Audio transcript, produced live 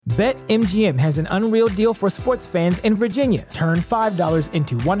BetMGM has an unreal deal for sports fans in Virginia. Turn $5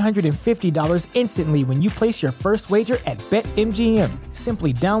 into $150 instantly when you place your first wager at BetMGM.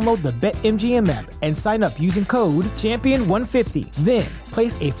 Simply download the BetMGM app and sign up using code Champion150. Then,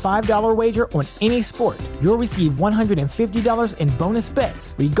 place a $5 wager on any sport. You'll receive $150 in bonus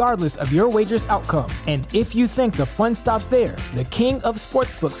bets, regardless of your wager's outcome. And if you think the fun stops there, the King of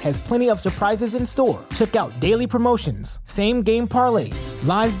Sportsbooks has plenty of surprises in store. Check out daily promotions, same-game parlays,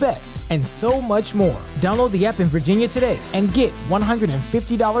 live bets, and so much more. Download the app in Virginia today and get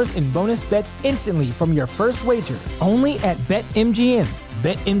 $150 in bonus bets instantly from your first wager. Only at BetMGM.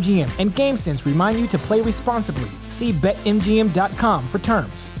 BetMGM and GameSense remind you to play responsibly. See BetMGM.com for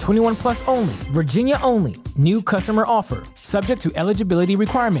terms. 21 plus only. Virginia only. New customer offer. Subject to eligibility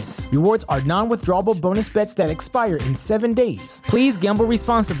requirements. Rewards are non-withdrawable bonus bets that expire in 7 days. Please gamble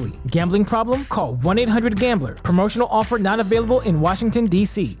responsibly. Gambling problem? Call 1-800-GAMBLER. Promotional offer not available in Washington,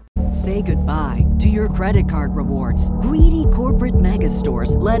 D.C. Say goodbye to your credit card rewards. Greedy corporate mega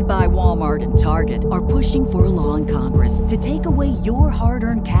stores, led by Walmart and Target, are pushing for a law in Congress to take away your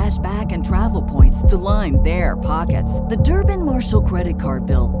hard-earned cash back and travel points to line their pockets. The Durbin-Marshall credit card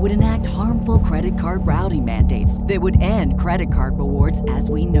bill would enact harmful credit card routing mandates that would end credit card rewards as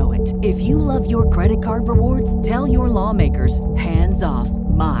we know it. If you love your credit card rewards, tell your lawmakers, hands off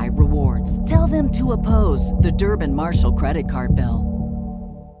my rewards. Tell them to oppose the Durbin-Marshall credit card bill.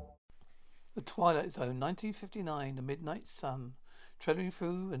 The Twilight Zone, 1959, the midnight sun, traveling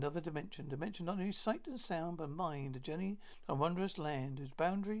through another dimension not only sight and sound, but mind, a journey to a wondrous land whose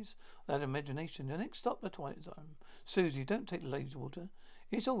boundaries are that imagination. The next stop, the Twilight Zone. Susie, don't take the lazy water.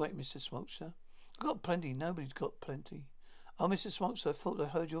 It's all right, Mr. Smokester. I've got plenty. Nobody's got plenty. Oh, Mr. Smokester, I thought I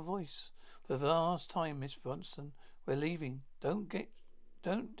heard your voice. For the last time, Miss Bronson, we're leaving.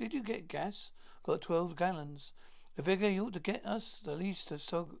 Did you get gas? Got 12 gallons. I figure you ought to get us at least a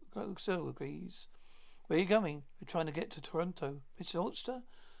so agrees. Where are you going? We're trying to get to Toronto. Mr. Holster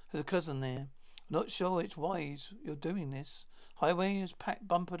has a cousin there. Not sure it's wise you're doing this. Highway is packed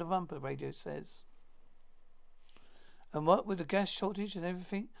bumper to bumper, radio says. And what with the gas shortage and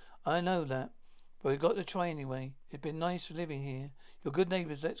everything? I know that. But we've got to try anyway. It's been nice living here. You're good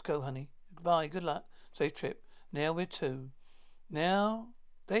neighbours. Let's go, honey. Goodbye. Good luck. Safe trip. Now we're two. Now...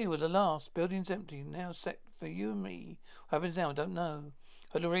 They were the last. Building's empty. Now set for you and me. What happens now? I don't know.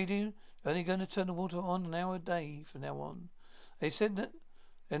 Heard the radio? They're only going to turn the water on an hour a day from now on. They said that.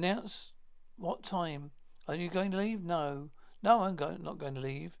 Announce what time. Are you going to leave? No. No, not going to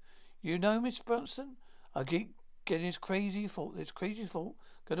leave. You know, Miss Bronson? I keep getting this crazy thought.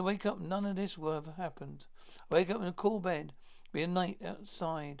 Gonna wake up. None of this will have happened. I wake up in a cool bed. Be a night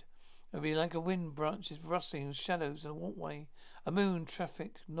outside. It'll be like a wind branches rustling, shadows in a walkway. A moon,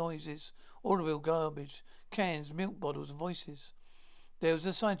 traffic, noises, automobile garbage, cans, milk bottles, voices. There was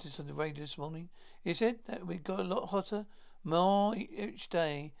a scientist on the radio this morning. He said that we got a lot hotter, more each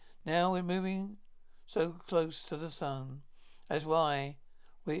day. Now we're moving so close to the sun. That's why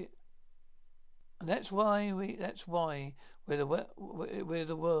we're the word,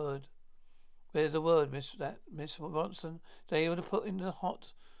 Miss Watson. They would have put in the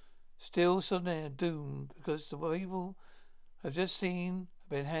hot, still sudden air, doomed, because the people I've just seen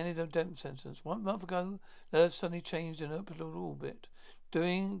been handed a death sentence. 1 month ago, the Earth suddenly changed in orbital orbit.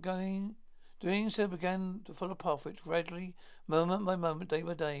 Doing so began to follow a path which gradually, moment by moment, day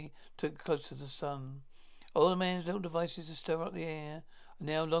by day, took close to the sun. All the man's little devices to stir up the air are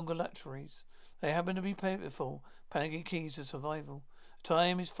now longer luxuries. They happen to be pivotal, panicky keys to survival.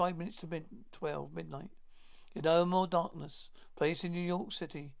 Time is 5 minutes to 12 midnight. No more darkness. Place in New York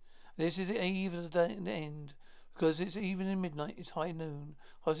City. This is the eve of the day and the end. Because it's even in midnight, it's high noon,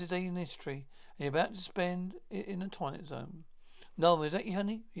 hottest day in history, and you're about to spend it in the Twilight Zone. No, is that you,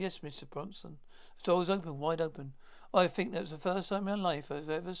 honey? Yes, Mr. Bronson. The door was open, wide open. I think that was the first time in my life I was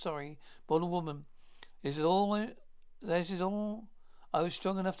ever sorry, born a woman. This is all I was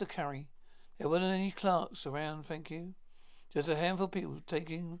strong enough to carry. There weren't any clerks around, thank you. Just a handful of people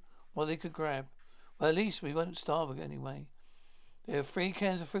taking what they could grab. Well, at least we won't starve anyway. There are 3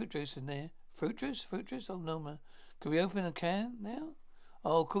 cans of fruit juice in there. Fruit juice? Oh, no, man. Can we open a can now?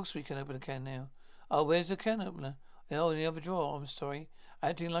 Oh, of course we can open a can now. Oh, where's the can opener? Oh, in the other drawer. I'm sorry.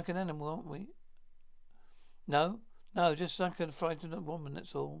 Acting like an animal, aren't we? No, just like a frightened woman,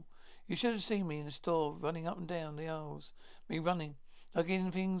 that's all. You should have seen me in the store, running up and down the aisles. Me running,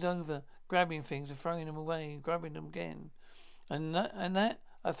 knocking things over, grabbing things and throwing them away, grabbing them again. And that I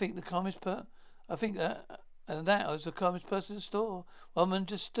was the calmest person in the store. One woman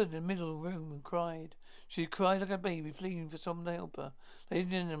just stood in the middle of the room and cried. She cried like a baby, pleading for someone to help her.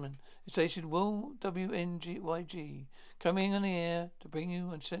 Ladies and gentlemen, the station Will WNYG coming on the air to bring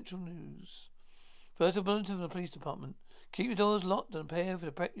you essential news. First, a bulletin from the police department. Keep your doors locked and prepare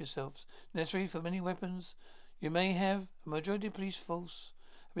to protect yourselves. Necessary for many weapons you may have. A majority of police force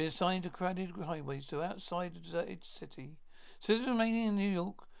have been assigned to crowded highways to outside the deserted city. Citizens remaining in New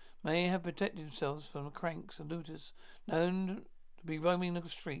York may have protected themselves from the cranks and looters known to be roaming the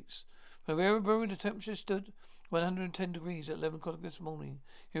streets. From wherever the temperature stood 110 degrees at 11 o'clock this morning.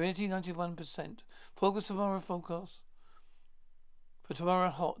 Humidity 91%. Focus tomorrow forecast. For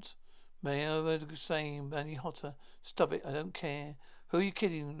tomorrow hot. May over the same, only hotter. Stop it, I don't care. Who are you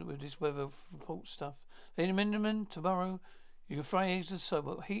kidding with this weather report stuff? Ladies and gentlemen, tomorrow you can fry eggs and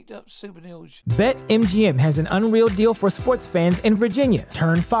soda, heat up soup and noodles. BetMGM has an unreal deal for sports fans in Virginia.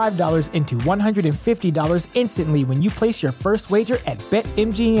 Turn $5 into $150 instantly when you place your first wager at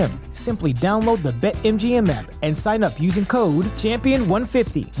BetMGM. Simply download the BetMGM app and sign up using code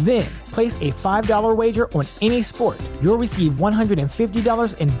Champion150. Then, place a $5 wager on any sport. You'll receive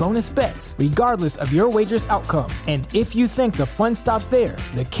 $150 in bonus bets, regardless of your wager's outcome. And if you think the fun stops there,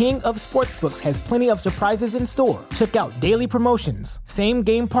 the King of Sportsbooks has plenty of surprises in store. Check out daily promotions,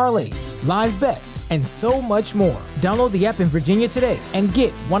 same-game parlays, live bets, and so much more. Download the app in Virginia today and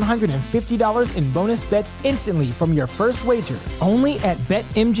get $150 in bonus bets instantly from your first wager. Only at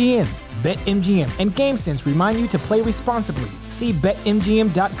BetMGM. BetMGM and GameSense remind you to play responsibly. See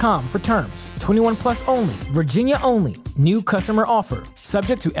BetMGM.com for terms. 21 plus only. Virginia only. New customer offer.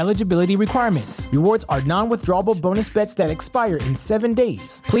 Subject to eligibility requirements. Rewards are non-withdrawable bonus bets that expire in 7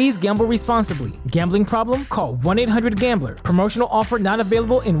 days. Please gamble responsibly. Gambling problem? Call 1-800-GAMBLER. Promotional offer not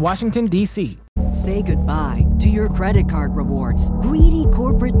available in Washington, D.C. Say goodbye to your credit card rewards. Greedy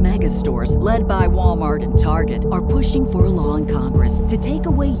corporate mega stores, led by Walmart and Target, are pushing for a law in Congress to take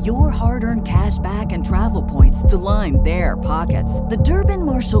away your hard-earned cash back and travel points to line their pockets. The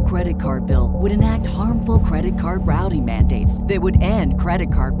Durbin-Marshall credit card bill would enact harmful credit card routing mandates that would end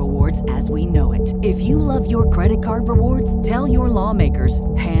credit card rewards as we know it. If you love your credit card rewards, tell your lawmakers,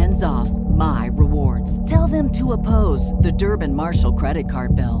 hands off my rewards. Tell them to oppose the Durbin-Marshall credit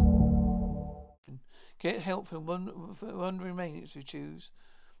card bill. Get help from one remains you choose.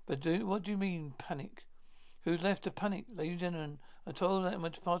 But what do you mean, panic? Who's left to panic? Ladies and gentlemen, I told that I'm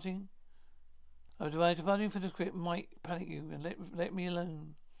departing. Departing for the script might panic you and let me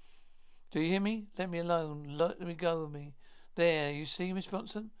alone. Do you hear me? Let me alone. Let me go with me. There, you see, Miss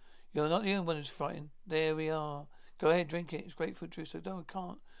Bronson? You're not the only one who's frightened. There we are. Go ahead, drink it. It's great for juice. So no, I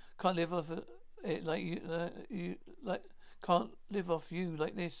can't live off it like you can't live off you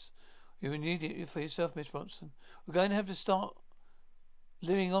like this. You need it for yourself, Miss Bronson. We're going to have to start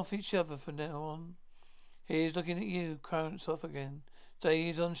living off each other from now on. Here's looking at you, currents off again. Day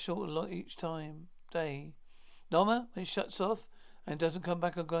is on short a lot each time. Day. Norma, when it shuts off and doesn't come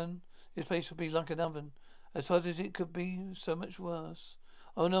back again, this place will be like an oven. As hot as it could be, so much worse.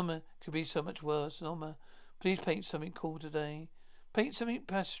 Oh, Norma, it could be so much worse. Norma, please paint something cool today. Paint something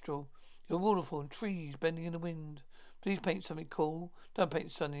pastoral. Your waterfall and trees bending in the wind. Please paint something cool. Don't paint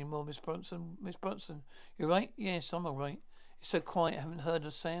the sun anymore, Miss Bronson. Miss Bronson, you right? Yes, I'm all right. It's so quiet, I haven't heard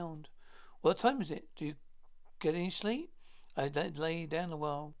a sound. What time is it? Do you get any sleep? I lay down a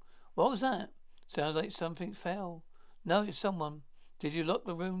while. What was that? Sounds like something fell. No, it's someone. Did you lock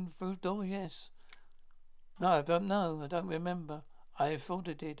the room door? Yes. No, I don't know. I don't remember. I thought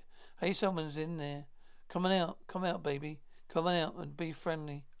I did. Hey, someone's in there. Come on out. Come out, baby. Come on out and be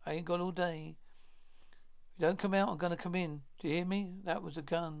friendly. I ain't got all day. If you don't come out, I'm going to come in. Do you hear me? That was a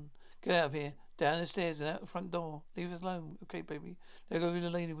gun. Get out of here. Down the stairs and out the front door. Leave us alone. Okay, baby. There goes the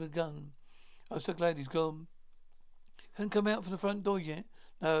lady with a gun. I'm so glad he's gone. Hasn't come out from the front door yet.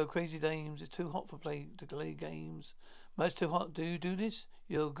 No, crazy dames. It's too hot to play games. Much too hot. Do you do this?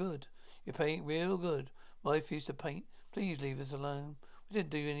 You're good. You're painting real good. My wife used to paint. Please leave us alone. We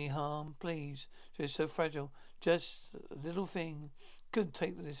didn't do you any harm. Please. She's so fragile. Just a little thing. Couldn't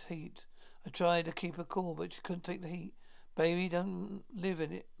take this heat. I tried to keep her cool, but she couldn't take the heat. Baby, don't live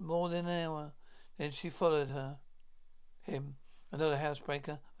in it more than an hour. Then she followed him. Another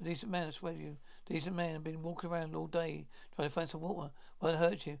housebreaker. A decent man, I swear to you. Decent man. I've been walking around all day trying to find some water. Won't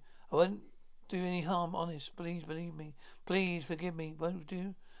hurt you. I won't do any harm, honest. Please believe me. Please forgive me. Won't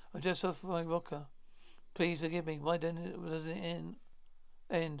do? I'm just off my rocker. Please forgive me. Why doesn't it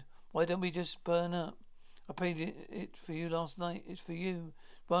end? Why don't we just burn up? I paid it for you last night. It's for you.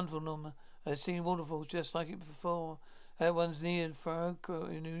 Wonderful, Norma. I've seen waterfalls just like it before. That one's near Farrago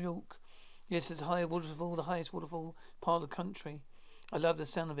in New York. Yes, it's a high waterfall, the highest waterfall part of the country. I love the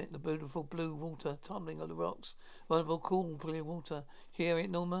sound of it, the beautiful blue water tumbling on the rocks. Wonderful, cool, clear water. Hear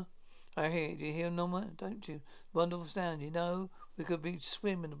it, Norma? I hear it. Do you hear, Norma? Don't you? Wonderful sound. You know, we could be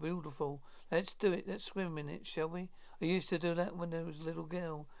swimming beautiful. Let's do it. Let's swim in it, shall we? I used to do that when I was a little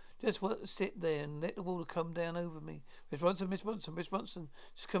girl. Just sit there and let the water come down over me. Miss Bronson,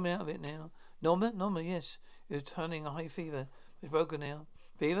 just come out of it now. Norma, yes. You're turning a high fever. It's broken now.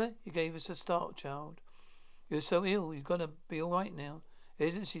 Fever? You gave us a start, child. You're so ill. You're going to be all right now.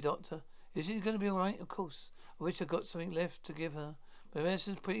 Isn't she, Doctor? Is she going to be all right? Of course. I wish I'd got something left to give her. My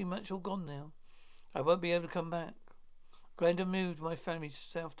medicine's pretty much all gone now. I won't be able to come back. Going to move my family to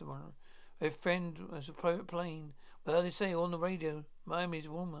South tomorrow. My friend has a private plane. But they say on the radio, Miami's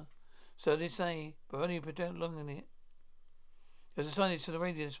warmer. So they say, but only pretend long in it. There's a scientist to the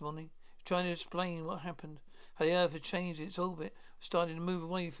radio this morning, trying to explain what happened. How the Earth had changed its orbit, starting to move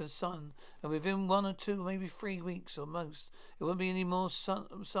away from the sun, and within 1 or 2, maybe 3 weeks or most, it won't be any more sun.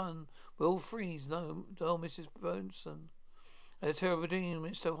 We'll all freeze. No, Mrs. Bronson. A terrible dream.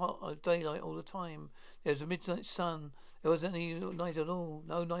 It's so hot. It's daylight all the time. There's a midnight sun. There wasn't any night at all.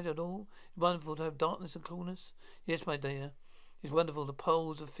 No night at all. It's wonderful to have darkness and coolness. Yes, my dear. It's wonderful. The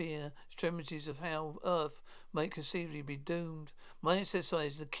poles of fear, extremities of how Earth might conceivably be doomed. My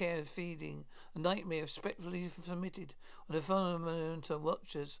exercise, the care of feeding, a nightmare spectrally submitted on the fundamental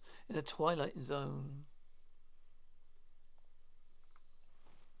watchers in the Twilight Zone.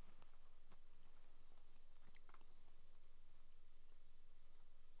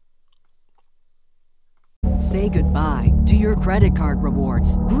 Say goodbye to your credit card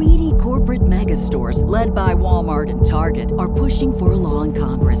rewards. Greedy corporate mega stores, led by Walmart and Target, are pushing for a law in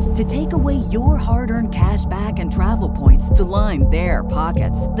Congress to take away your hard-earned cash back and travel points to line their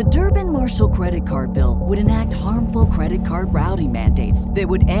pockets. The Durbin-Marshall credit card bill would enact harmful credit card routing mandates that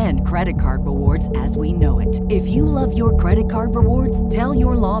would end credit card rewards as we know it. If you love your credit card rewards, tell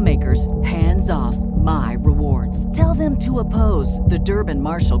your lawmakers, hands off my rewards. Tell them to oppose the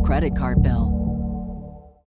Durbin-Marshall credit card bill.